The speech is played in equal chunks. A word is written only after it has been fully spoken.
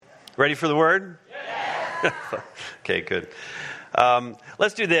Ready for the word? Yeah. Okay, good.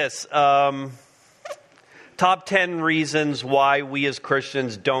 Let's do this. Top 10 reasons why we as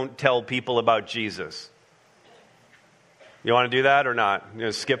Christians don't tell people about Jesus. You want to do that or not? You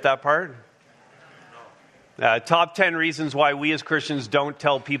going to skip that part? Top 10 reasons why we as Christians don't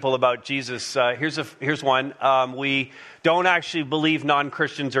tell people about Jesus. Here's one. We don't actually believe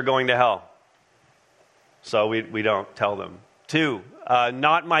non-Christians are going to hell. So we don't tell them. 2,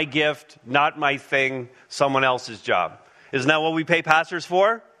 not my gift, not my thing, someone else's job. Isn't that what we pay pastors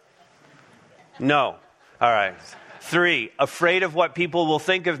for? No. All right. 3, afraid of what people will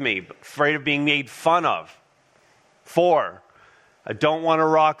think of me, afraid of being made fun of. 4, I don't want to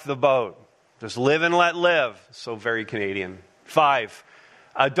rock the boat. Just live and let live. So very Canadian. 5,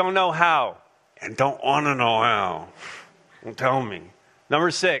 I don't know how and don't want to know how. Don't tell me.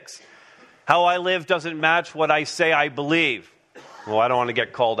 Number 6, how I live doesn't match what I say I believe. Well, I don't want to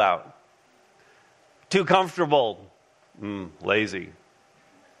get called out. Too comfortable. Lazy.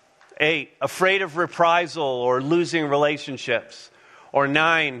 8, afraid of reprisal or losing relationships. Or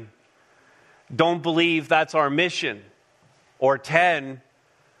 9, don't believe that's our mission. Or 10,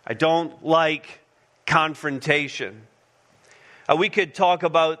 I don't like confrontation. We could talk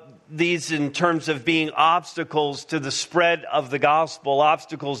about these in terms of being obstacles to the spread of the gospel,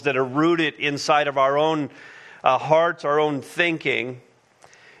 obstacles that are rooted inside of our own hearts, our own thinking.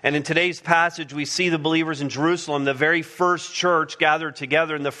 And in today's passage, we see the believers in Jerusalem, the very first church gathered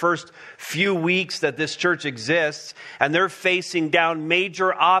together in the first few weeks that this church exists, and they're facing down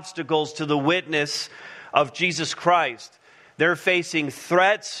major obstacles to the witness of Jesus Christ. They're facing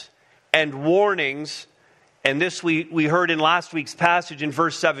threats and warnings, and this we heard in last week's passage in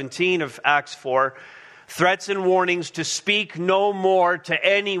verse 17 of Acts 4, threats and warnings to speak no more to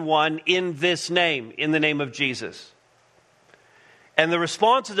anyone in this name, in the name of Jesus. And the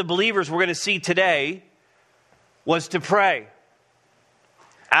response of the believers we're going to see today was to pray.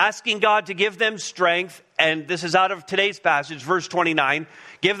 Asking God to give them strength, and this is out of today's passage, verse 29,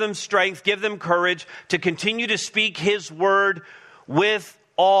 give them strength, give them courage to continue to speak His word with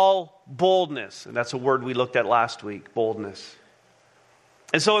all boldness. And that's a word we looked at last week, boldness.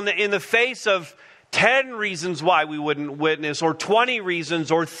 And so in the face of 10 reasons why we wouldn't witness, or 20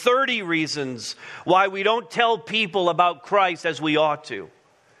 reasons, or 30 reasons why we don't tell people about Christ as we ought to,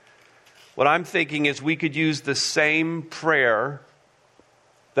 what I'm thinking is we could use the same prayer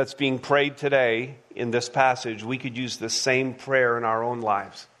that's being prayed today in this passage. We could use the same prayer in our own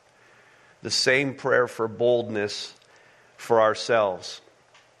lives. The same prayer for boldness for ourselves.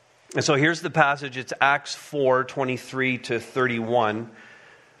 And so here's the passage. It's Acts 4, 23 to 31.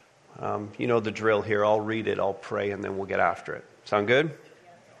 You know the drill here. I'll read it, I'll pray, and then we'll get after it. Sound good?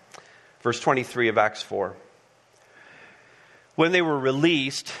 Verse 23 of Acts 4. When they were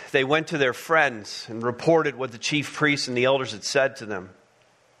released, they went to their friends and reported what the chief priests and the elders had said to them.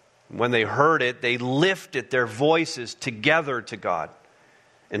 When they heard it, they lifted their voices together to God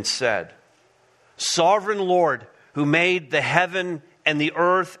and said, Sovereign Lord, who made the heaven and the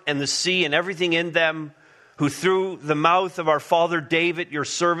earth and the sea and everything in them, who through the mouth of our father David, your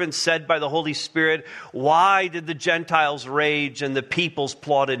servant, said by the Holy Spirit, why did the Gentiles rage and the peoples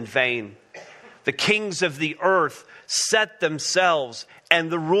plot in vain? The kings of the earth set themselves, and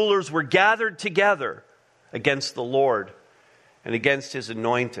the rulers were gathered together against the Lord and against His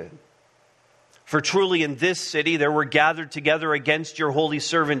anointed. For truly in this city there were gathered together against your holy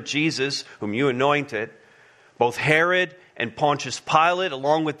servant Jesus, whom you anointed, both Herod and Pontius Pilate,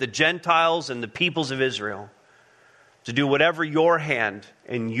 along with the Gentiles and the peoples of Israel, to do whatever your hand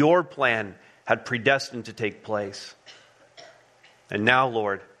and your plan had predestined to take place. And now,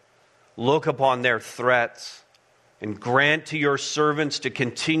 Lord, look upon their threats and grant to your servants to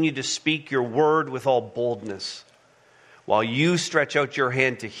continue to speak your word with all boldness, while you stretch out your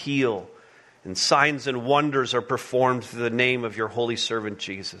hand to heal, and signs and wonders are performed through the name of your holy servant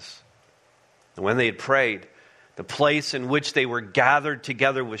Jesus. And when they had prayed, the place in which they were gathered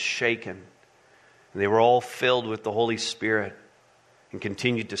together was shaken, and they were all filled with the Holy Spirit and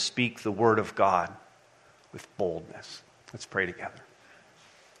continued to speak the word of God with boldness. Let's pray together.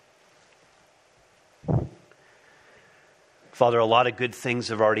 Father, a lot of good things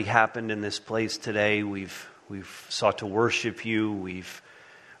have already happened in this place today. We've sought to worship you. We've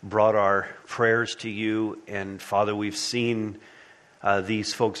brought our prayers to you. And Father, we've seen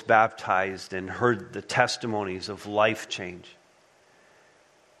these folks baptized and heard the testimonies of life change.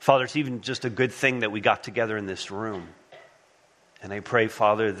 Father, it's even just a good thing that we got together in this room. And I pray,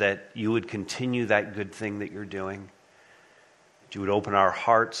 Father, that you would continue that good thing that you're doing. That you would open our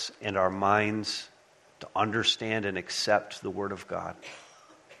hearts and our minds to understand and accept the Word of God.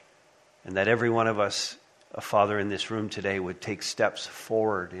 And that every one of us, Father, in this room today would take steps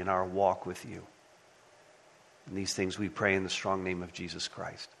forward in our walk with you. And these things we pray in the strong name of Jesus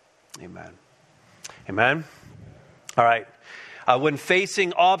Christ. Amen. Amen. All right. When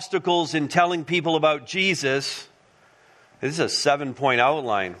facing obstacles in telling people about Jesus, this is a 7-point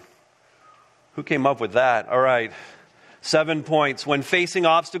outline. Who came up with that? All right. 7 points. When facing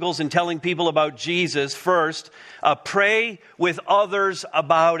obstacles in telling people about Jesus, first, pray with others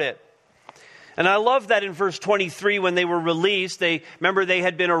about it. And I love that in verse 23 when they were released, they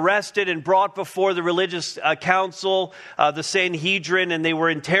had been arrested and brought before the religious council, the Sanhedrin, and they were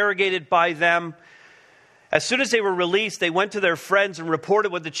interrogated by them. As soon as they were released, they went to their friends and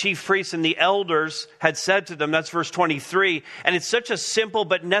reported what the chief priests and the elders had said to them. That's verse 23. And it's such a simple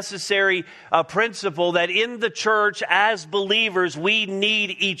but necessary principle that in the church, as believers, we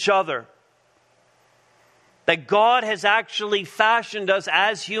need each other. That God has actually fashioned us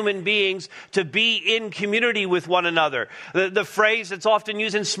as human beings to be in community with one another. The phrase that's often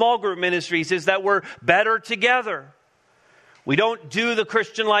used in small group ministries is that we're better together. We don't do the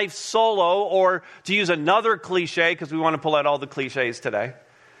Christian life solo, or to use another cliche, because we want to pull out all the cliches today,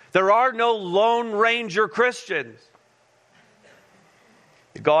 there are no Lone Ranger Christians.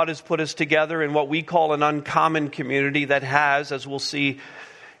 God has put us together in what we call an uncommon community that has, as we'll see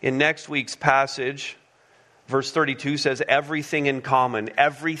in next week's passage, verse 32 says, everything in common.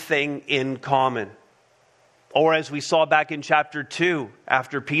 Everything in common. Or as we saw back in chapter 2,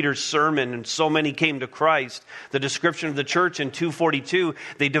 after Peter's sermon and so many came to Christ, the description of the church in 2:42,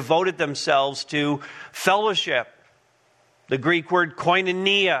 they devoted themselves to fellowship. The Greek word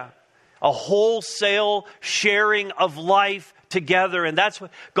koinonia, a wholesale sharing of life together. And that's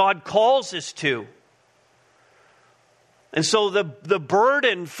what God calls us to. And so the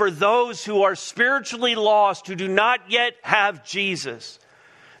burden for those who are spiritually lost, who do not yet have Jesus,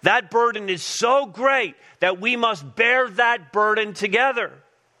 that burden is so great that we must bear that burden together.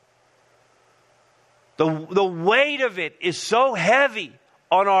 The weight of it is so heavy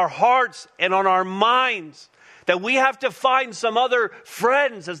on our hearts and on our minds that we have to find some other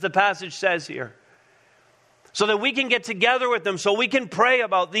friends, as the passage says here, so that we can get together with them, so we can pray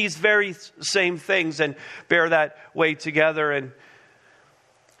about these very same things and bear that weight together. And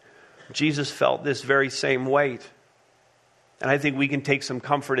Jesus felt this very same weight. And I think we can take some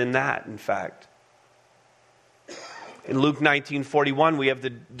comfort in that, in fact. In Luke 19:41, we have the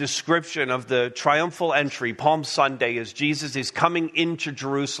description of the triumphal entry, Palm Sunday, as Jesus is coming into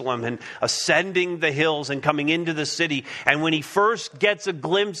Jerusalem and ascending the hills and coming into the city. And when he first gets a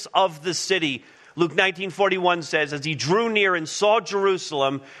glimpse of the city, Luke 19:41 says, as he drew near and saw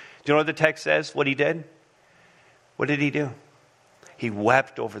Jerusalem, do you know what the text says? What he did? What did he do? He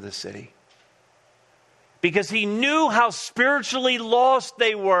wept over the city. Because he knew how spiritually lost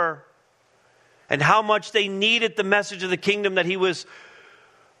they were and how much they needed the message of the kingdom that he was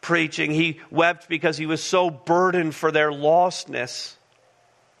preaching. He wept because he was so burdened for their lostness.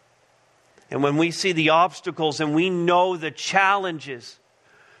 And when we see the obstacles and we know the challenges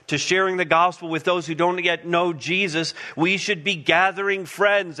to sharing the gospel with those who don't yet know Jesus, we should be gathering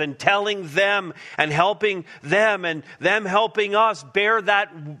friends and telling them and helping them and them helping us bear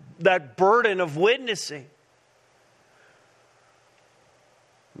that burden of witnessing.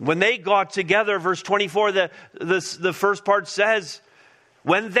 When they got together, verse 24, the first part says,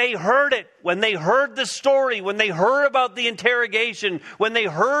 when they heard it, when they heard the story, when they heard about the interrogation, when they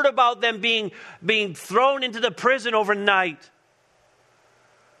heard about them being thrown into the prison overnight,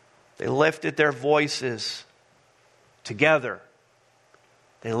 they lifted their voices together.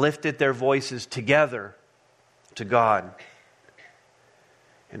 They lifted their voices together to God.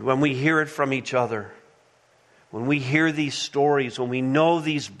 And when we hear it from each other, when we hear these stories, when we know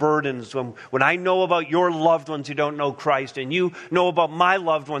these burdens, when I know about your loved ones who don't know Christ, and you know about my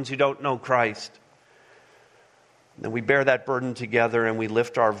loved ones who don't know Christ, then we bear that burden together and we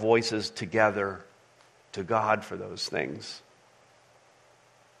lift our voices together to God for those things.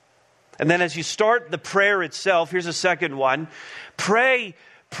 And then as you start the prayer itself, here's a second one. Pray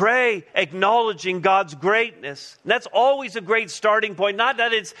acknowledging God's greatness. And that's always a great starting point. Not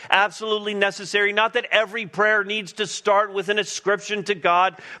that it's absolutely necessary. Not that every prayer needs to start with an ascription to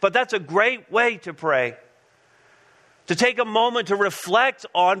God. But that's a great way to pray. To take a moment to reflect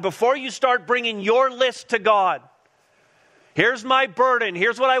on before you start bringing your list to God. Here's my burden.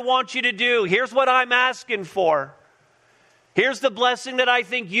 Here's what I want you to do. Here's what I'm asking for. Here's the blessing that I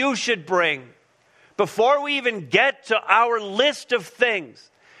think you should bring. Before we even get to our list of things,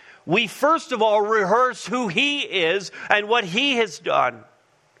 we first of all rehearse who He is and what He has done.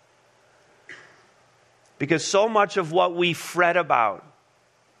 Because so much of what we fret about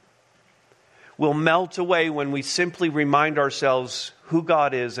will melt away when we simply remind ourselves who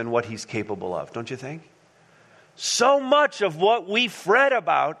God is and what He's capable of, don't you think? So much of what we fret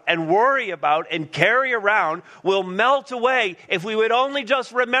about and worry about and carry around will melt away if we would only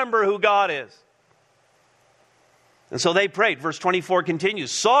just remember who God is. And so they prayed. Verse 24 continues,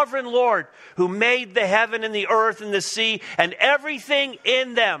 Sovereign Lord, who made the heaven and the earth and the sea and everything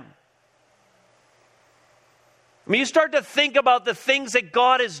in them. I mean, you start to think about the things that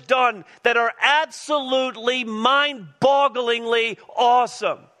God has done that are absolutely mind-bogglingly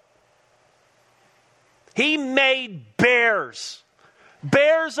awesome. He made bears.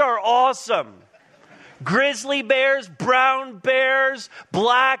 Bears are awesome. Grizzly bears, brown bears,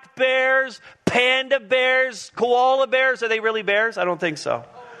 black bears, panda bears, koala bears. Are they really bears? I don't think so.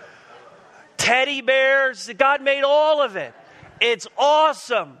 Teddy bears. God made all of it. It's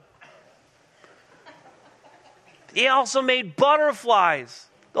awesome. He also made butterflies.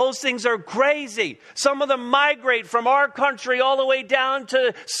 Those things are crazy. Some of them migrate from our country all the way down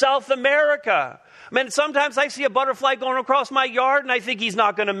to South America. I mean, sometimes I see a butterfly going across my yard and I think he's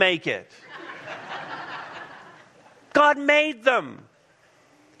not going to make it. God made them.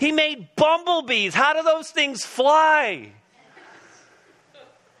 He made bumblebees. How do those things fly?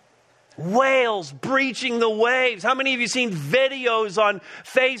 Whales breaching the waves. How many of you seen videos on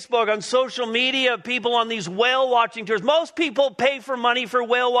Facebook, on social media, people on these whale watching tours? Most people pay for money for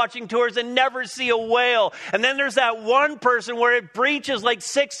whale watching tours and never see a whale. And then there's that one person where it breaches like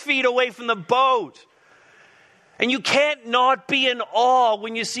 6 feet away from the boat. And you can't not be in awe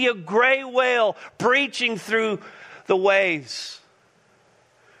when you see a gray whale breaching through the waves.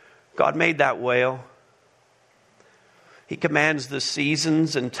 God made that whale. He commands the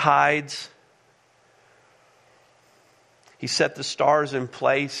seasons and tides. He set the stars in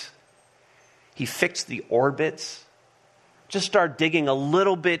place. He fixed the orbits. Just start digging a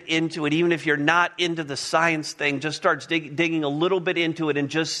little bit into it. Even if you're not into the science thing, just start digging a little bit into it and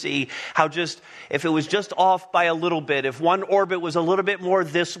just see how if it was just off by a little bit, if one orbit was a little bit more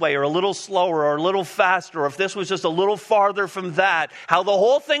this way or a little slower or a little faster, or if this was just a little farther from that, how the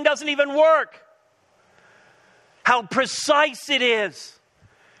whole thing doesn't even work. How precise it is.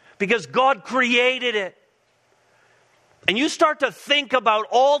 Because God created it. And you start to think about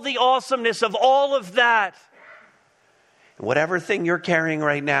all the awesomeness of all of that. Whatever thing you're carrying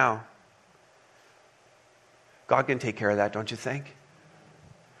right now, God can take care of that, don't you think?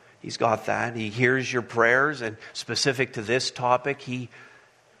 He's got that. He hears your prayers, and specific to this topic, He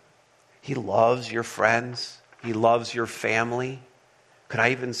loves your friends. He loves your family. Could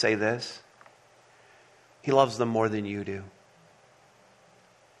I even say this? He loves them more than you do.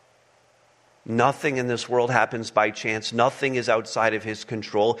 Nothing in this world happens by chance. Nothing is outside of His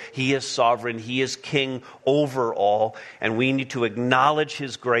control. He is sovereign. He is king over all. And we need to acknowledge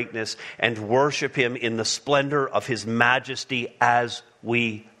His greatness and worship Him in the splendor of His majesty as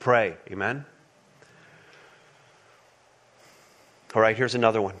we pray. Amen? All right, here's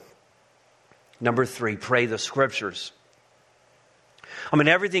another one. Number 3, pray the Scriptures. I mean,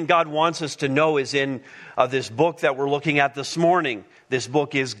 everything God wants us to know is in this book that we're looking at this morning. This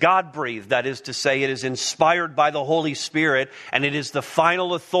book is God-breathed. That is to say, it is inspired by the Holy Spirit, and it is the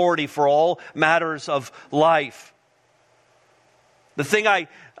final authority for all matters of life. The thing I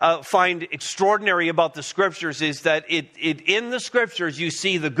find extraordinary about the Scriptures is that in the Scriptures you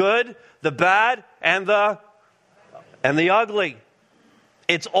see the good, the bad, and the ugly.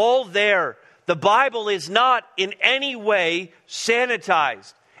 It's all there. The Bible is not in any way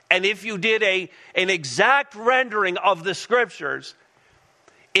sanitized. And if you did an exact rendering of the Scriptures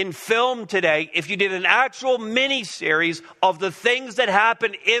in film today, if you did an actual mini-series of the things that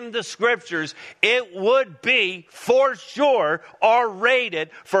happen in the Scriptures, it would be, for sure,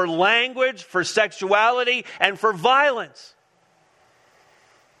 R-rated for language, for sexuality, and for violence.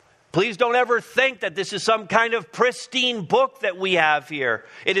 Please don't ever think that this is some kind of pristine book that we have here.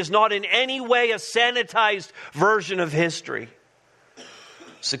 It is not in any way a sanitized version of history.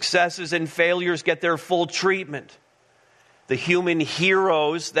 Successes and failures get their full treatment. The human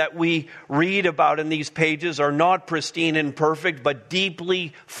heroes that we read about in these pages are not pristine and perfect, but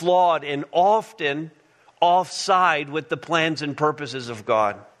deeply flawed and often offside with the plans and purposes of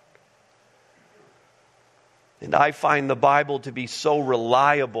God. And I find the Bible to be so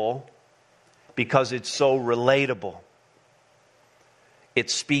reliable because it's so relatable. It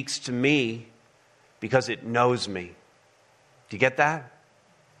speaks to me because it knows me. Do you get that?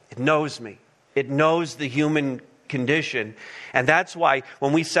 It knows me. It knows the human condition. And that's why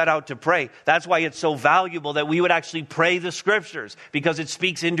when we set out to pray, that's why it's so valuable that we would actually pray the Scriptures, because it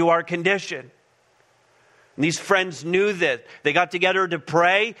speaks into our condition. And these friends knew that. They got together to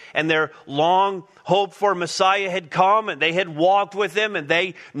pray, and their long hope for Messiah had come, and they had walked with him, and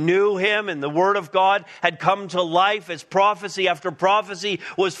they knew him, and the word of God had come to life as prophecy after prophecy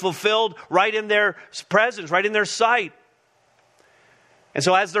was fulfilled right in their presence, right in their sight. And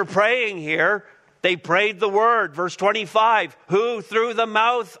so as they're praying here, they prayed the word. Verse 25, who through the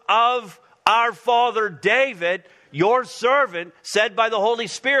mouth of our father David, your servant, said by the Holy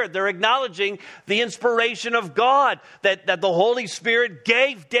Spirit. They're acknowledging the inspiration of God, that the Holy Spirit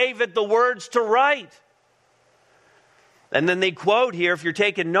gave David the words to write. And then they quote here, if you're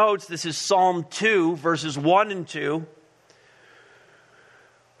taking notes, this is Psalm 2, verses 1 and 2.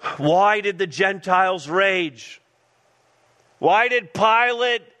 Why did the Gentiles rage? Why did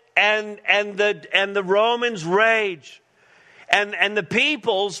Pilate and the Romans rage? And the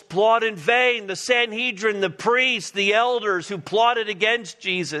peoples plot in vain, the Sanhedrin, the priests, the elders who plotted against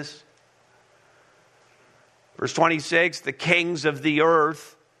Jesus. Verse 26, the kings of the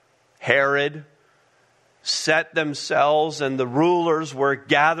earth, Herod, set themselves, and the rulers were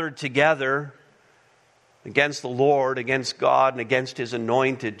gathered together against the Lord, against God, and against his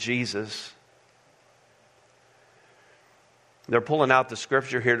anointed Jesus. They're pulling out the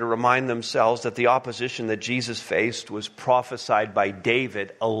scripture here to remind themselves that the opposition that Jesus faced was prophesied by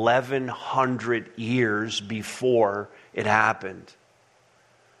David 1,100 years before it happened.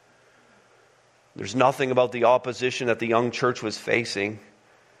 There's nothing about the opposition that the young church was facing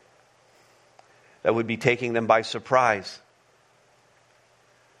that would be taking them by surprise.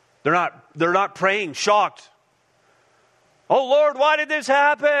 They're not praying shocked. Oh Lord, why did this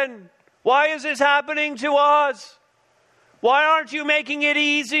happen? Why is this happening to us? Why aren't you making it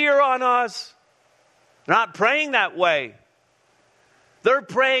easier on us? They're not praying that way. They're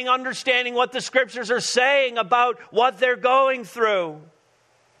praying understanding what the scriptures are saying about what they're going through.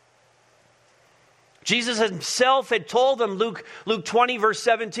 Jesus himself had told them, Luke 20 verse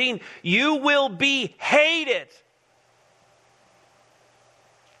 17, you will be hated.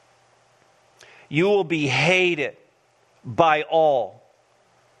 You will be hated by all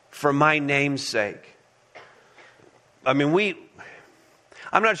for my name's sake. I mean,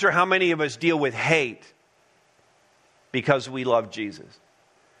 I'm not sure how many of us deal with hate because we love Jesus.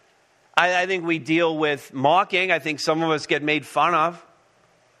 I think we deal with mocking. I think some of us get made fun of.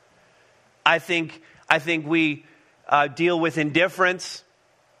 I think we deal with indifference.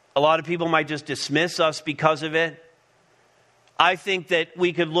 A lot of people might just dismiss us because of it. I think that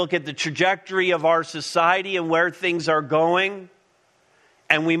we could look at the trajectory of our society and where things are going,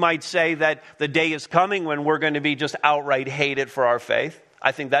 and we might say that the day is coming when we're going to be just outright hated for our faith.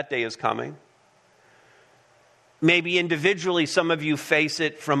 I think that day is coming. Maybe individually some of you face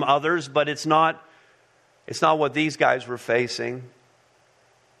it from others, but it's not what these guys were facing.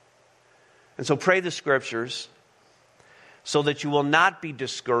 And so pray the scriptures so that you will not be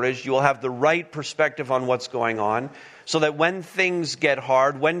discouraged. You will have the right perspective on what's going on, so that when things get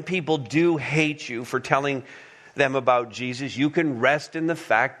hard, when people do hate you for telling them about Jesus, you can rest in the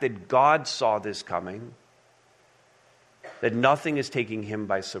fact that God saw this coming, that nothing is taking him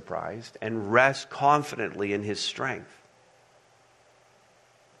by surprise, and rest confidently in his strength.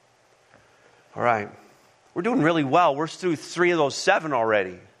 All right. We're doing really well. We're through 3 of those 7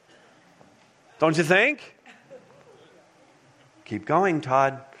 already. Don't you think? Keep going,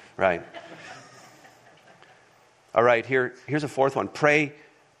 Todd. Right. All right, here's a 4th one. Pray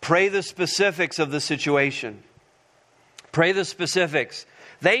the specifics of the situation. Pray the specifics.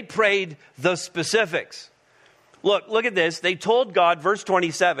 They prayed the specifics. Look at this. They told God, verse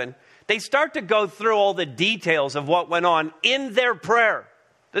 27, they start to go through all the details of what went on in their prayer.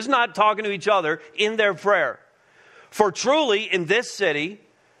 This is not talking to each other, in their prayer. For truly in this city,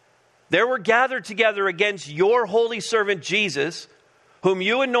 there were gathered together against your holy servant Jesus, whom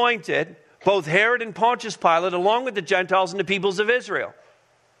you anointed, both Herod and Pontius Pilate, along with the Gentiles and the peoples of Israel.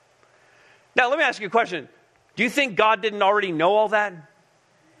 Now, let me ask you a question. Do you think God didn't already know all that?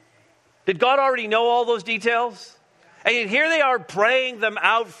 Did God already know all those details? And here they are praying them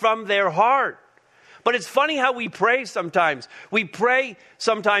out from their heart. But it's funny how we pray sometimes. We pray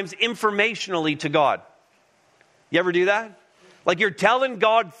sometimes informationally to God. You ever do that? Like you're telling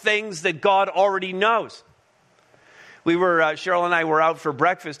God things that God already knows. Cheryl and I were out for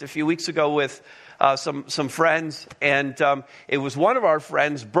breakfast a few weeks ago with some friends, and it was one of our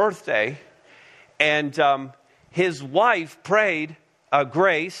friends' birthday, and his wife prayed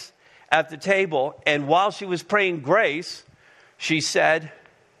grace at the table, and while she was praying grace, she said,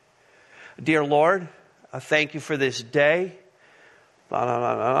 "Dear Lord, thank you for this day. Blah,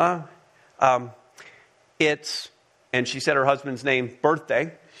 blah, blah, blah. And she said her husband's name,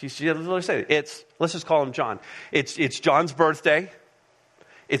 birthday. She literally said, let's just call him John. It's John's birthday.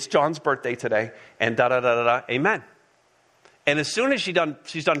 It's John's birthday today. And da-da-da-da-da, amen. And as soon as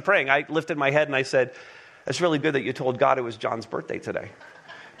she's done praying, I lifted my head and I said, it's really good that you told God it was John's birthday today,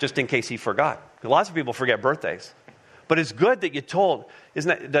 just in case he forgot. Lots of people forget birthdays. But it's good that you told.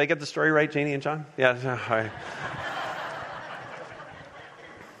 Did I get the story right, Janie and John? Yeah, all right.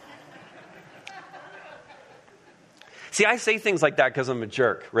 See, I say things like that because I'm a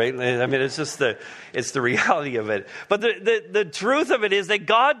jerk, right? I mean, it's the reality of it. But the truth of it is that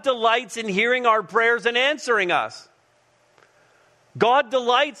God delights in hearing our prayers and answering us. God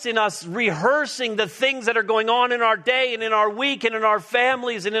delights in us rehearsing the things that are going on in our day and in our week and in our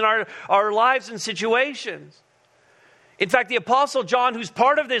families and in our lives and situations. In fact, the Apostle John, who's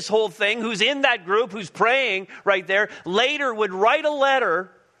part of this whole thing, who's in that group, who's praying right there, later would write a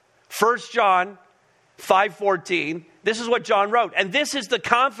letter, 1 John 5:14. This is what John wrote. And this is the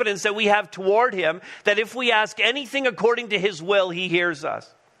confidence that we have toward him, that if we ask anything according to his will, he hears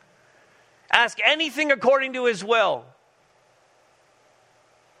us. Ask anything according to his will.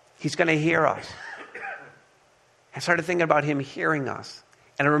 He's going to hear us. I started thinking about him hearing us.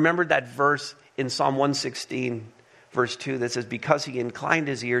 And I remembered that verse in Psalm 116, verse 2, that says, because he inclined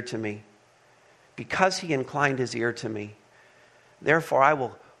his ear to me. Because he inclined his ear to me. Therefore I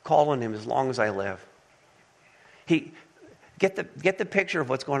will call on him as long as I live. Get the picture of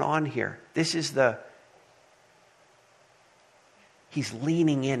what's going on here. He's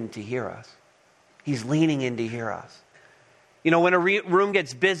leaning in to hear us. He's leaning in to hear us. You know, when a room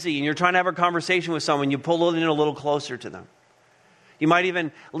gets busy and you're trying to have a conversation with someone, you pull in a little closer to them. You might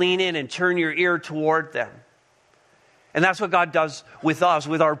even lean in and turn your ear toward them. And that's what God does with us,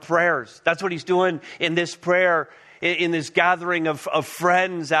 with our prayers. That's what he's doing in this prayer, in this gathering of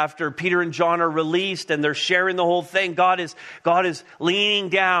friends after Peter and John are released and they're sharing the whole thing. God is leaning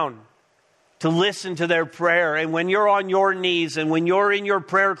down to listen to their prayer. And when you're on your knees and when you're in your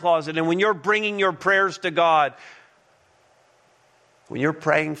prayer closet and when you're bringing your prayers to God, when you're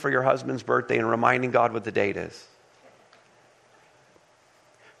praying for your husband's birthday and reminding God what the date is,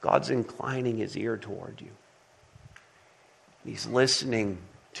 God's inclining his ear toward you. He's listening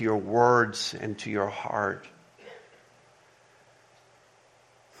to your words and to your heart.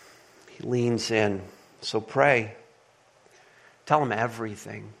 He leans in. So pray. Tell him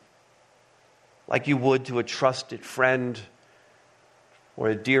everything. Like you would to a trusted friend or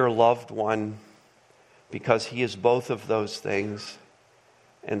a dear loved one, because he is both of those things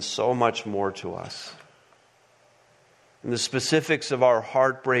and so much more to us. And the specifics of our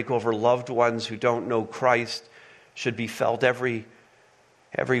heartbreak over loved ones who don't know Christ should be felt every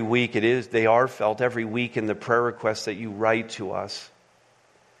week. They are felt every week in the prayer requests that you write to us.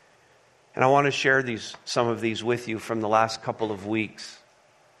 And I want to share some of these with you from the last couple of weeks.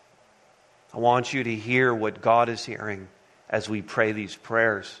 I want you to hear what God is hearing as we pray these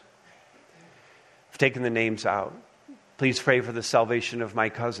prayers. I've taken the names out. Please pray for the salvation of my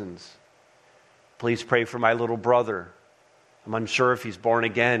cousins. Please pray for my little brother. I'm unsure if he's born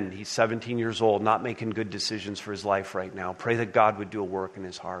again. He's 17 years old, not making good decisions for his life right now. Pray that God would do a work in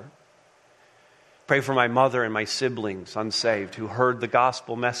his heart. Pray for my mother and my siblings, unsaved, who heard the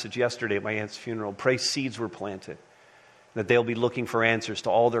gospel message yesterday at my aunt's funeral. Pray seeds were planted, that they'll be looking for answers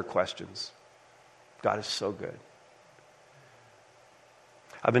to all their questions. God is so good.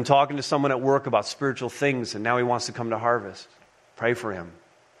 I've been talking to someone at work about spiritual things, and now he wants to come to Harvest. Pray for him.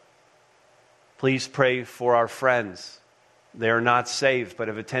 Please pray for our friends. They are not saved, but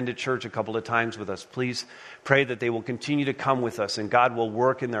have attended church a couple of times with us. Please pray that they will continue to come with us, and God will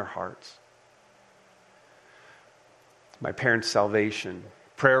work in their hearts. My parents' salvation.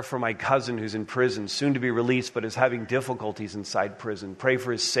 Prayer for my cousin who's in prison, soon to be released, but is having difficulties inside prison. Pray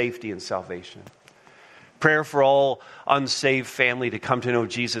for his safety and salvation. Prayer for all unsaved family to come to know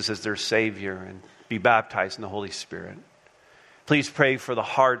Jesus as their Savior and be baptized in the Holy Spirit. Please pray for the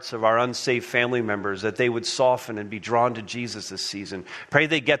hearts of our unsaved family members, that they would soften and be drawn to Jesus this season. Pray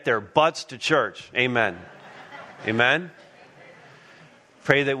they get their butts to church. Amen. Amen.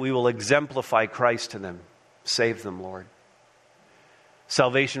 Pray that we will exemplify Christ to them. Save them, Lord.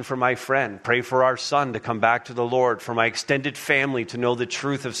 Salvation for my friend. Pray for our son to come back to the Lord. For my extended family to know the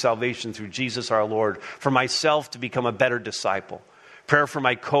truth of salvation through Jesus our Lord. For myself to become a better disciple. Prayer for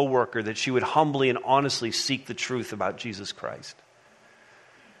my coworker that she would humbly and honestly seek the truth about Jesus Christ.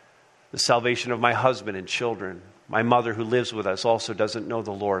 The salvation of my husband and children. My mother who lives with us also doesn't know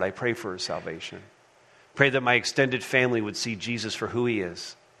the Lord. I pray for her salvation. Pray that my extended family would see Jesus for who he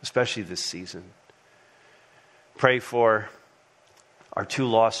is, especially this season. Pray for our two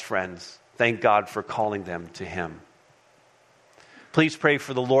lost friends. Thank God for calling them to him. Please pray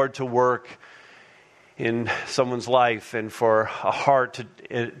for the Lord to work in someone's life and for a heart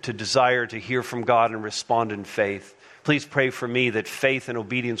to desire to hear from God and respond in faith. Please pray for me that faith and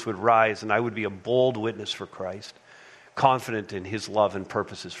obedience would rise and I would be a bold witness for Christ, confident in His love and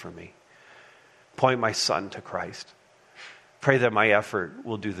purposes for me. Point my son to Christ. Pray that my effort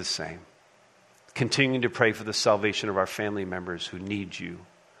will do the same. Continuing to pray for the salvation of our family members who need you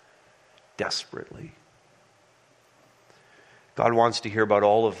desperately. God wants to hear about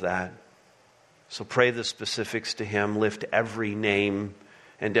all of that. So pray the specifics to Him. Lift every name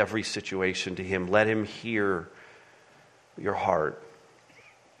and every situation to Him. Let Him hear your heart.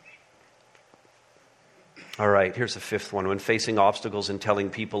 All right, here's the fifth one. When facing obstacles and telling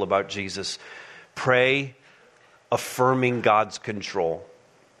people about Jesus, pray affirming God's control.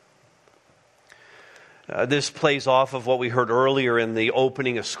 This plays off of what we heard earlier in the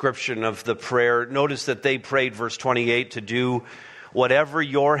opening ascription of the prayer. Notice that they prayed, verse 28, to do whatever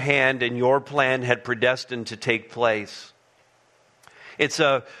your hand and your plan had predestined to take place. It's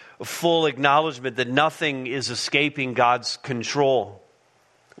a full acknowledgement that nothing is escaping God's control.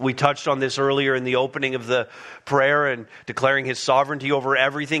 We touched on this earlier in the opening of the prayer and declaring His sovereignty over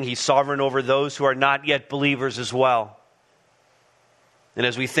everything. He's sovereign over those who are not yet believers as well. And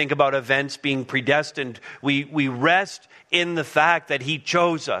as we think about events being predestined, we rest in the fact that He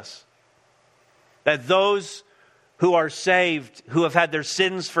chose us. That those who are saved, who have had their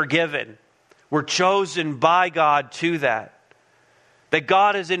sins forgiven, were chosen by God to that. That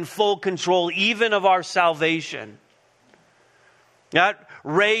God is in full control even of our salvation. That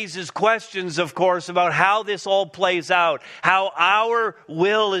raises questions, of course, about how this all plays out. How our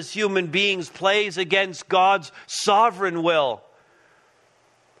will as human beings plays against God's sovereign will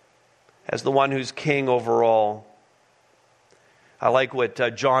as the one who's king over all. I like what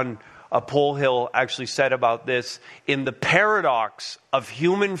John Polhill actually said about this. In the paradox of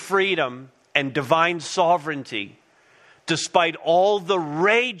human freedom and divine sovereignty, despite all the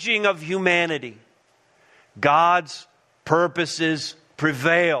raging of humanity, God's purposes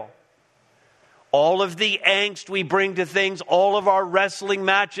prevail. All of the angst we bring to things, all of our wrestling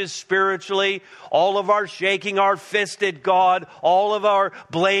matches spiritually, all of our shaking our fist at God, all of our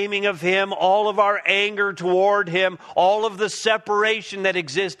blaming of Him, all of our anger toward Him, all of the separation that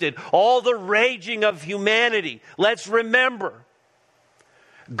existed, all the raging of humanity. Let's remember,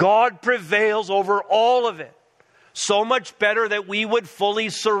 God prevails over all of it. So much better that we would fully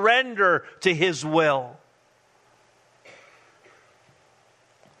surrender to His will.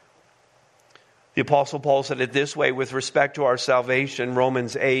 The Apostle Paul said it this way with respect to our salvation,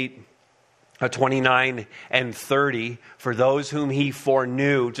 Romans 8, 29 and 30. For those whom He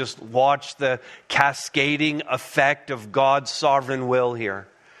foreknew, just watch the cascading effect of God's sovereign will here.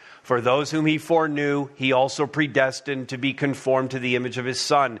 For those whom He foreknew, He also predestined to be conformed to the image of His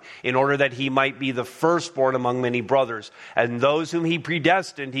Son, in order that He might be the firstborn among many brothers. And those whom He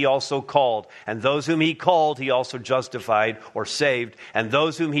predestined, He also called. And those whom He called, He also justified or saved. And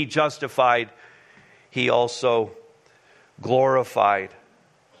those whom He justified, He also glorified.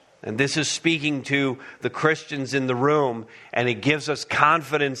 And this is speaking to the Christians in the room, and it gives us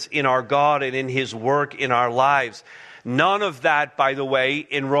confidence in our God and in His work in our lives. None of that, by the way,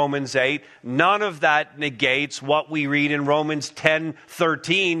 in Romans 8, none of that negates what we read in Romans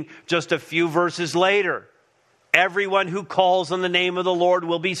 10:13, just a few verses later. Everyone who calls on the name of the Lord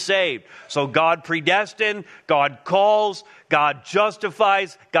will be saved. So God predestined, God calls, God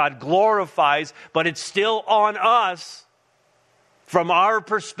justifies, God glorifies, but it's still on us, from our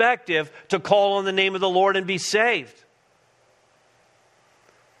perspective, to call on the name of the Lord and be saved.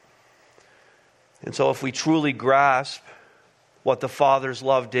 And so if we truly grasp what the Father's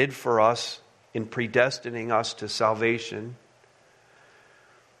love did for us in predestining us to salvation,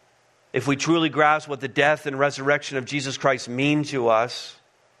 if we truly grasp what the death and resurrection of Jesus Christ mean to us,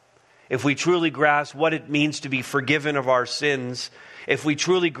 if we truly grasp what it means to be forgiven of our sins, if we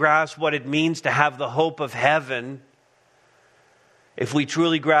truly grasp what it means to have the hope of heaven, if we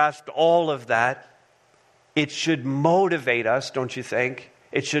truly grasp all of that, it should motivate us, don't you think?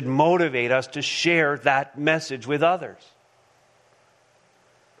 It should motivate us to share that message with others.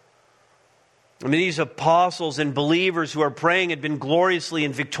 I mean, these apostles and believers who are praying had been gloriously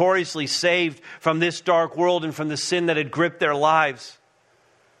and victoriously saved from this dark world and from the sin that had gripped their lives.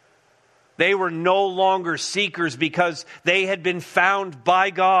 They were no longer seekers because they had been found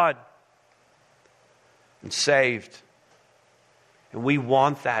by God and saved. And we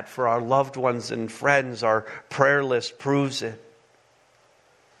want that for our loved ones and friends. Our prayer list proves it.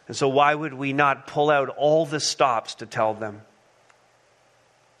 And so why would we not pull out all the stops to tell them?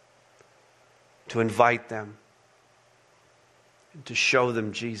 To invite them, and to show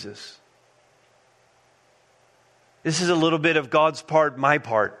them Jesus. This is a little bit of God's part, my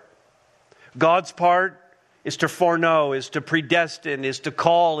part. God's part is to foreknow, is to predestine, is to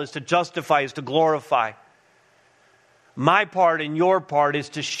call, is to justify, is to glorify. My part and your part is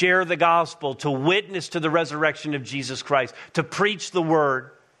to share the gospel, to witness to the resurrection of Jesus Christ, to preach the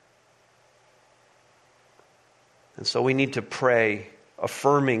word. And so we need to pray,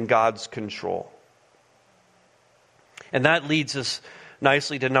 affirming God's control. And that leads us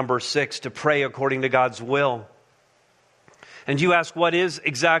nicely to number 6, to pray according to God's will. And you ask, what is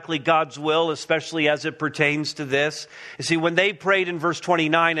exactly God's will, especially as it pertains to this? You see, when they prayed in verse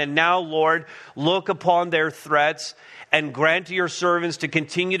 29, and now, Lord, look upon their threats and grant to your servants to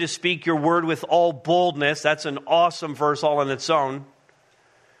continue to speak your word with all boldness. That's an awesome verse all on its own.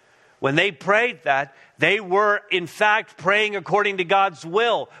 When they prayed that, they were in fact praying according to God's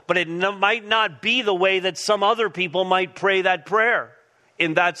will. But it might not be the way that some other people might pray that prayer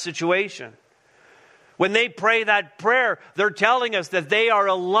in that situation. When they pray that prayer, they're telling us that they are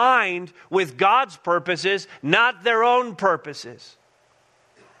aligned with God's purposes, not their own purposes.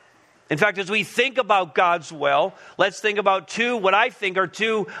 In fact, as we think about God's will, let's think about what I think are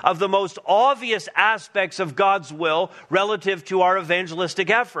two of the most obvious aspects of God's will relative to our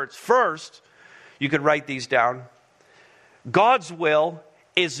evangelistic efforts. First, you could write these down. God's will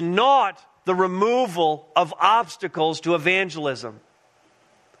is not the removal of obstacles to evangelism.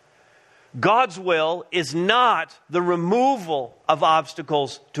 God's will is not the removal of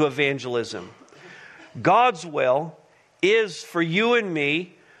obstacles to evangelism. God's will is for you and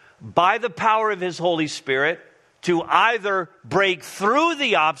me, by the power of His Holy Spirit, to either break through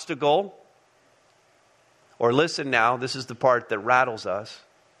the obstacle, or listen now, this is the part that rattles us.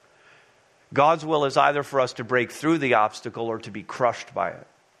 God's will is either for us to break through the obstacle or to be crushed by it.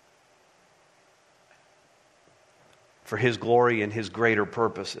 For His glory and His greater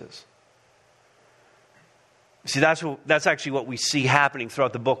purposes. See, that's actually what we see happening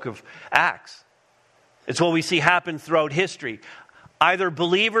throughout the book of Acts. It's what we see happen throughout history. Either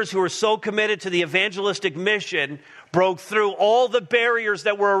believers who are so committed to the evangelistic mission broke through all the barriers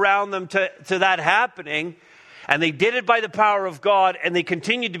that were around them to that happening, and they did it by the power of God, and they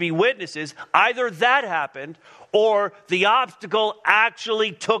continued to be witnesses. Either that happened, or the obstacle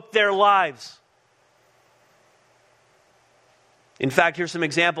actually took their lives. In fact, here's some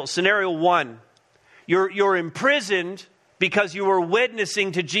examples. Scenario 1. You're imprisoned because you were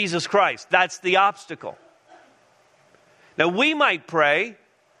witnessing to Jesus Christ. That's the obstacle. Now we might pray,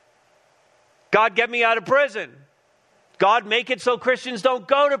 God, get me out of prison. God, make it so Christians don't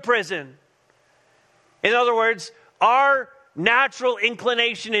go to prison. In other words, our natural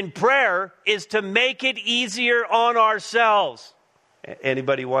inclination in prayer is to make it easier on ourselves.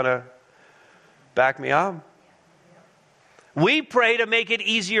 Anybody want to back me up? We pray to make it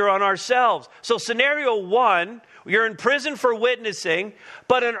easier on ourselves. So scenario 1, you're in prison for witnessing,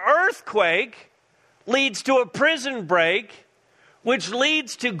 but an earthquake leads to a prison break, which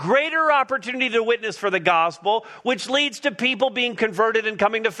leads to greater opportunity to witness for the gospel, which leads to people being converted and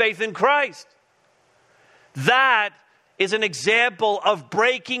coming to faith in Christ. That is an example of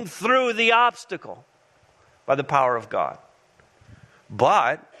breaking through the obstacle by the power of God.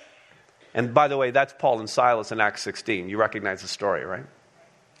 But, and by the way, that's Paul and Silas in Acts 16. You recognize the story, right?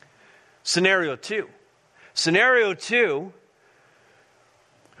 Scenario 2. Scenario 2,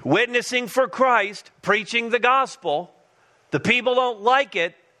 witnessing for Christ, preaching the gospel. The people don't like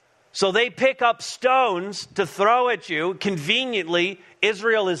it, so they pick up stones to throw at you. Conveniently,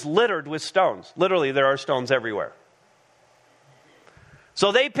 Israel is littered with stones. Literally, there are stones everywhere.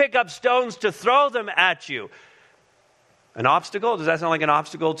 So they pick up stones to throw them at you. An obstacle? Does that sound like an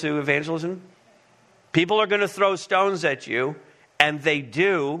obstacle to evangelism? People are going to throw stones at you, and they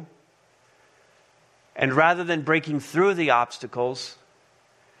do. And rather than breaking through the obstacle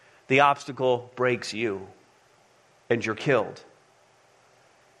breaks you, and you're killed.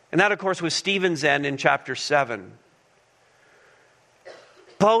 And that, of course, was Stephen's end in chapter 7.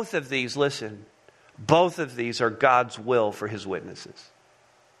 Both of these, listen, both of these are God's will for His witnesses.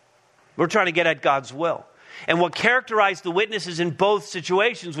 We're trying to get at God's will. And what characterized the witnesses in both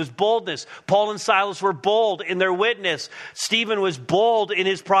situations was boldness. Paul and Silas were bold in their witness. Stephen was bold in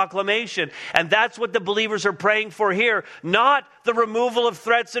his proclamation. And that's what the believers are praying for here. Not the removal of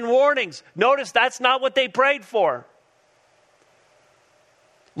threats and warnings. Notice that's not what they prayed for.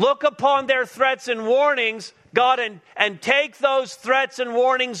 Look upon their threats and warnings, God, and take those threats and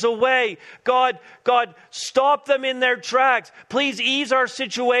warnings away. God, stop them in their tracks. Please ease our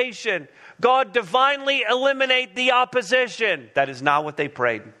situation. God, divinely eliminate the opposition. That is not what they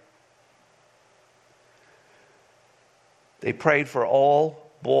prayed. They prayed for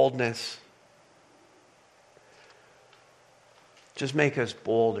all boldness. Just make us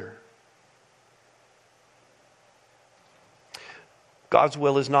bolder. God's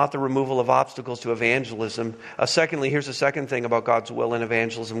will is not the removal of obstacles to evangelism. Secondly, here's the second thing about God's will in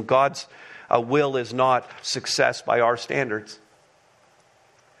evangelism. God's will is not success by our standards.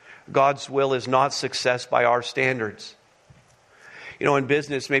 God's will is not success by our standards. You know, in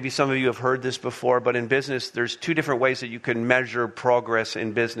business, maybe some of you have heard this before, but in business, there's two different ways that you can measure progress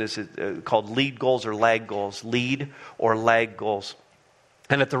in business, called lead goals or lag goals. Lead or lag goals.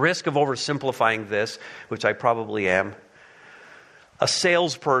 And at the risk of oversimplifying this, which I probably am, a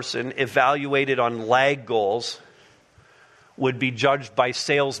salesperson evaluated on lag goals would be judged by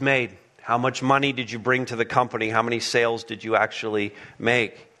sales made. How much money did you bring to the company? How many sales did you actually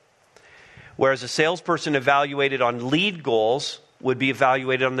make? Whereas a salesperson evaluated on lead goals would be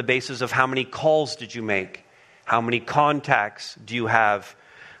evaluated on the basis of how many calls did you make? How many contacts do you have?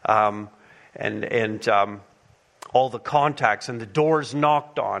 And all the contacts and the doors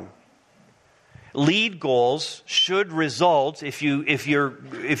knocked on. Lead goals should result, if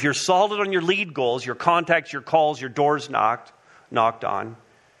you're solid on your lead goals, your contacts, your calls, your doors knocked on,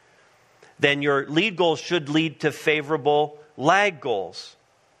 then your lead goals should lead to favorable lag goals.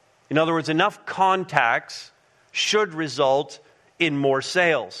 In other words, enough contacts should result in more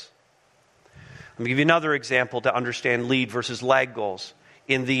sales. Let me give you another example to understand lead versus lag goals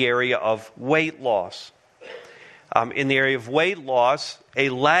in the area of weight loss. In the area of weight loss, a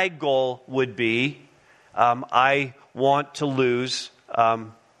lag goal would be, I want to lose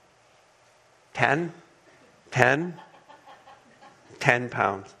 10 pounds.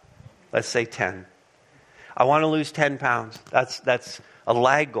 Let's say 10. I want to lose 10 pounds. That's a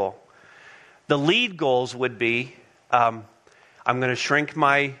lag goal. The lead goals would be, I'm going to shrink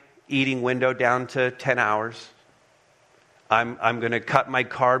my eating window down to 10 hours. I'm going to cut my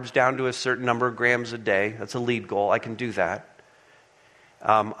carbs down to a certain number of grams a day. That's a lead goal. I can do that.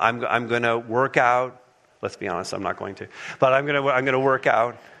 I'm going to work out. Let's be honest, I'm not going to. But I'm going to work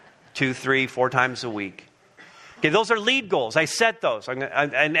out 2, 3, 4 times a week. Okay, those are lead goals. I set those. And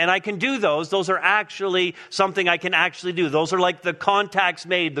I can do those. Those are actually something I can actually do. Those are like the contacts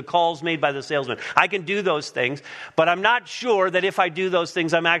made, the calls made by the salesman. I can do those things. But I'm not sure that if I do those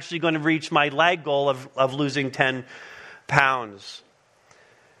things, I'm actually going to reach my lag goal of losing 10 pounds.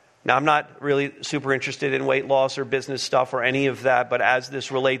 Now, I'm not really super interested in weight loss or business stuff or any of that, but as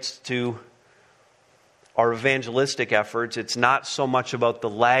this relates to our evangelistic efforts, it's not so much about the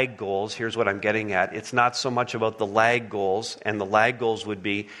lag goals. Here's what I'm getting at. It's not so much about the lag goals, and the lag goals would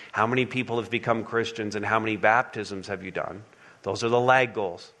be how many people have become Christians and how many baptisms have you done. Those are the lag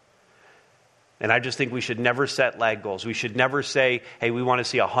goals. And I just think we should never set lag goals. We should never say, hey, we want to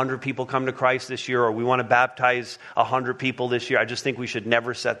see 100 people come to Christ this year, or we want to baptize 100 people this year. I just think we should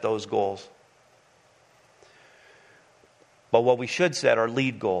never set those goals. But what we should set are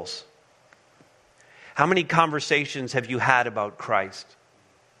lead goals. How many conversations have you had about Christ?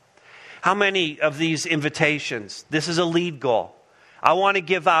 How many of these invitations? This is a lead goal. I want to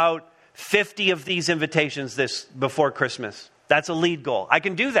give out 50 of these invitations before Christmas. That's a lead goal. I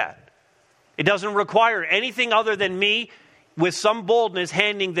can do that. It doesn't require anything other than me with some boldness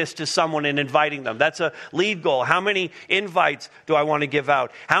handing this to someone and inviting them. That's a lead goal. How many invites do I want to give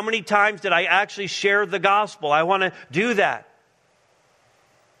out? How many times did I actually share the gospel? I want to do that.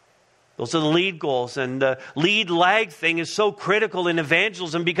 Those are the lead goals. And the lead lag thing is so critical in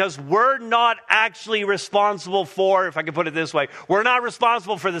evangelism because we're not actually responsible for, if I can put it this way, we're not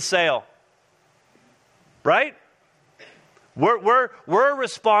responsible for the sale. Right? We're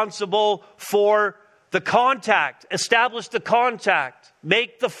responsible for the contact, establish the contact,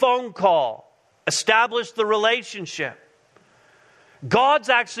 make the phone call, establish the relationship. God's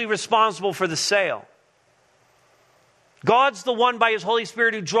actually responsible for the sale. God's the one by His Holy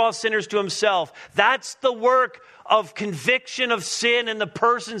Spirit who draws sinners to Himself. That's the work of conviction of sin and the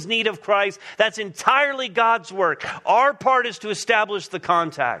person's need of Christ. That's entirely God's work. Our part is to establish the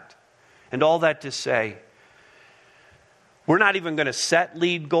contact. And all that to say, we're not even going to set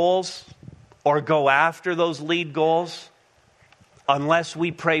lead goals or go after those lead goals unless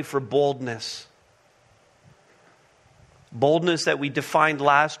we pray for boldness. Boldness that we defined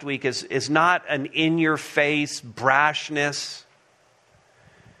last week is not an in-your-face brashness,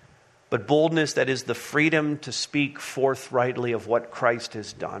 but boldness that is the freedom to speak forthrightly of what Christ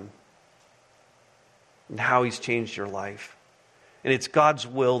has done and how He's changed your life. And it's God's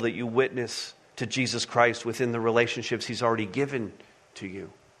will that you witness to Jesus Christ within the relationships He's already given to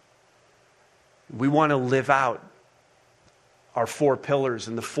you. We want to live out our 4 pillars,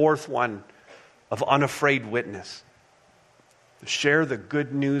 and the fourth one of unafraid witness. Share the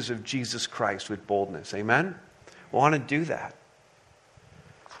good news of Jesus Christ with boldness. Amen? We want to do that.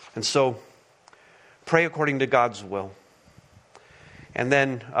 And so, pray according to God's will. And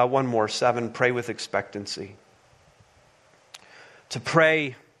then one more, 7, pray with expectancy. To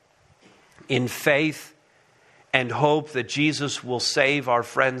pray in faith and hope that Jesus will save our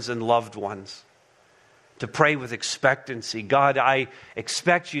friends and loved ones. To pray with expectancy. God, I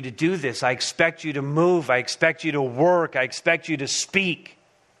expect you to do this. I expect you to move. I expect you to work. I expect you to speak.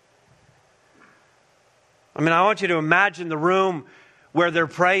 I mean, I want you to imagine the room where they're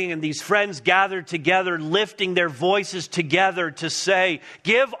praying and these friends gathered together, lifting their voices together to say,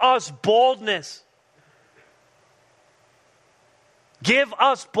 give us boldness. Give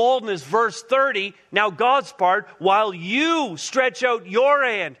us boldness, verse 30. Now God's part, while you stretch out your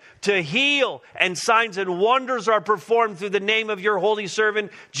hand to heal, and signs and wonders are performed through the name of your holy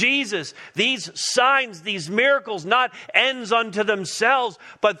servant Jesus. These signs, these miracles, not ends unto themselves,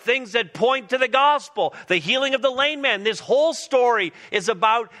 but things that point to the gospel. The healing of the lame man. This whole story is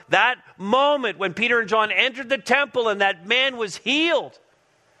about that moment when Peter and John entered the temple and that man was healed.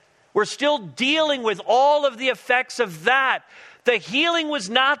 We're still dealing with all of the effects of that. The healing was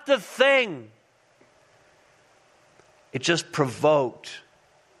not the thing. It just provoked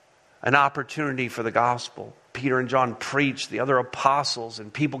an opportunity for the gospel. Peter and John preached, the other apostles,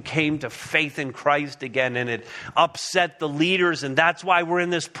 and people came to faith in Christ again, and it upset the leaders, and that's why we're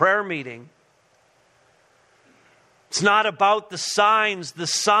in this prayer meeting. It's not about the signs. The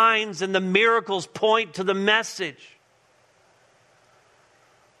signs and the miracles point to the message.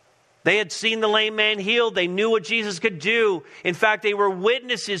 They had seen the lame man healed. They knew what Jesus could do. In fact, they were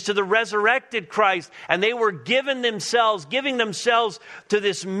witnesses to the resurrected Christ. And they were giving themselves to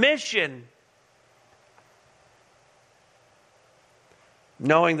this mission.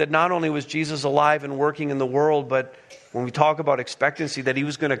 Knowing that not only was Jesus alive and working in the world, but when we talk about expectancy, that he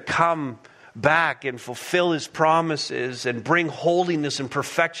was going to come back and fulfill his promises and bring holiness and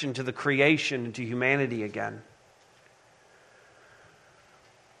perfection to the creation and to humanity again.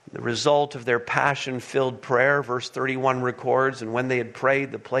 The result of their passion-filled prayer, verse 31 records, and when they had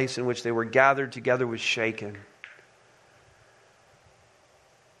prayed, the place in which they were gathered together was shaken.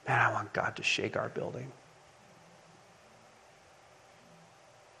 Man, I want God to shake our building.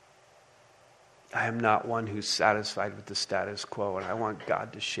 I am not one who's satisfied with the status quo, and I want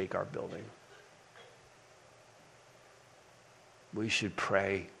God to shake our building. We should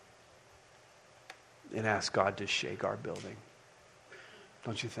pray and ask God to shake our building.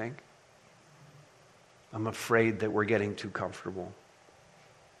 Don't you think? I'm afraid that we're getting too comfortable.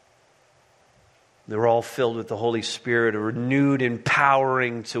 They're all filled with the Holy Spirit, a renewed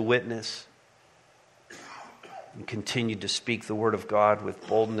empowering to witness, and continued to speak the word of God with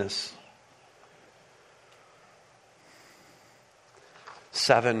boldness.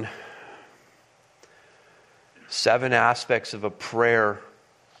 7 aspects of a prayer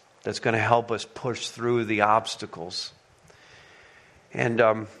that's going to help us push through the obstacles.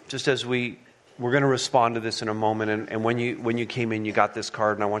 And just as we're going to respond to this in a moment, and when you came in, you got this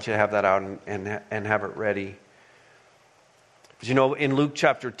card, and I want you to have that out and have it ready. But you know, in Luke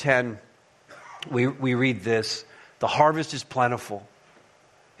chapter 10, we read this: the harvest is plentiful.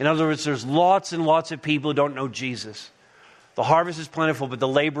 In other words, there's lots and lots of people who don't know Jesus. The harvest is plentiful, but the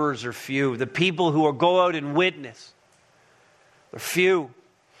laborers are few. The people who will go out and witness, they're few.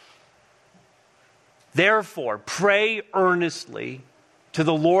 Therefore, pray earnestly to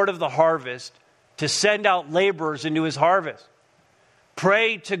the Lord of the harvest to send out laborers into his harvest.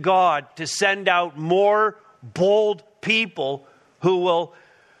 Pray to God to send out more bold people who will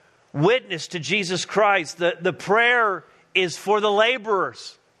witness to Jesus Christ. The prayer is for the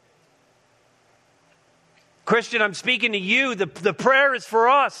laborers. Christian, I'm speaking to you. The prayer is for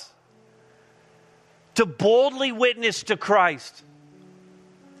us to boldly witness to Christ.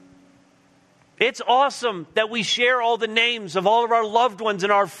 It's awesome that we share all the names of all of our loved ones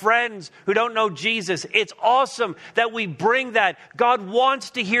and our friends who don't know Jesus. It's awesome that we bring that. God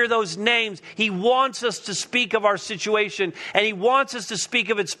wants to hear those names. He wants us to speak of our situation, and he wants us to speak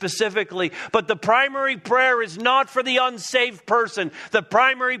of it specifically. But the primary prayer is not for the unsaved person. The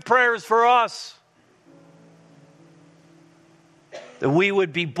primary prayer is for us. That we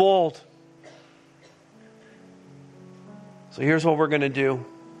would be bold. So here's what we're going to do.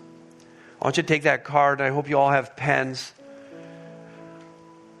 I want you to take that card, and I hope you all have pens.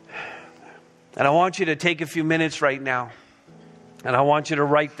 And I want you to take a few minutes right now, and I want you to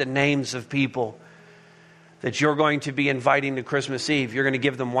write the names of people that you're going to be inviting to Christmas Eve. You're going to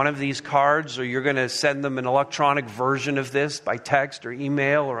give them one of these cards, or you're going to send them an electronic version of this by text or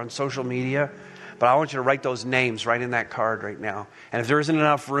email or on social media. But I want you to write those names right in that card right now. And if there isn't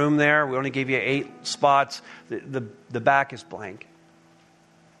enough room there, we only gave you 8 spots, the back is blank.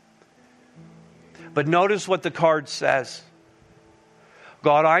 But notice what the card says.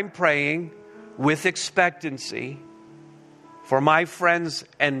 God, I'm praying with expectancy for my friends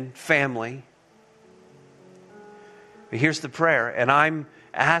and family. But here's the prayer, and I'm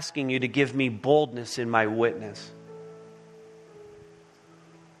asking you to give me boldness in my witness.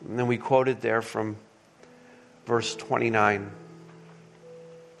 And then we quoted there from verse 29.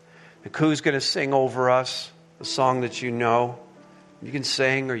 Naku's going to sing over us a song that you know. You can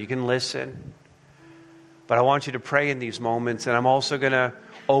sing or you can listen. But I want you to pray in these moments, and I'm also going to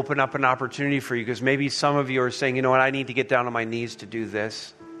open up an opportunity for you, because maybe some of you are saying, you know what, I need to get down on my knees to do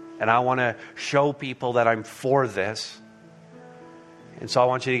this, and I want to show people that I'm for this. And so I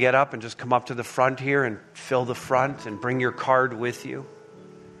want you to get up and just come up to the front here and fill the front and bring your card with you.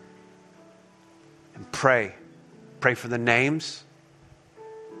 And pray. Pray for the names,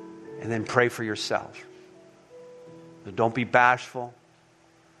 and then pray for yourself. So don't be bashful.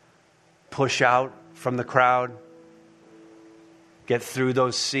 Push out from the crowd. Get through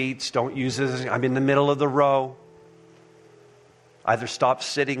those seats. Don't use it as I'm in the middle of the row. Either stop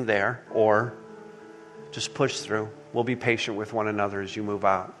sitting there or just push through. We'll be patient with one another as you move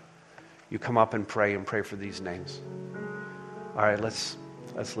out. You come up and pray for these names. All right, let's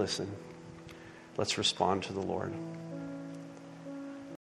listen. Let's respond to the Lord.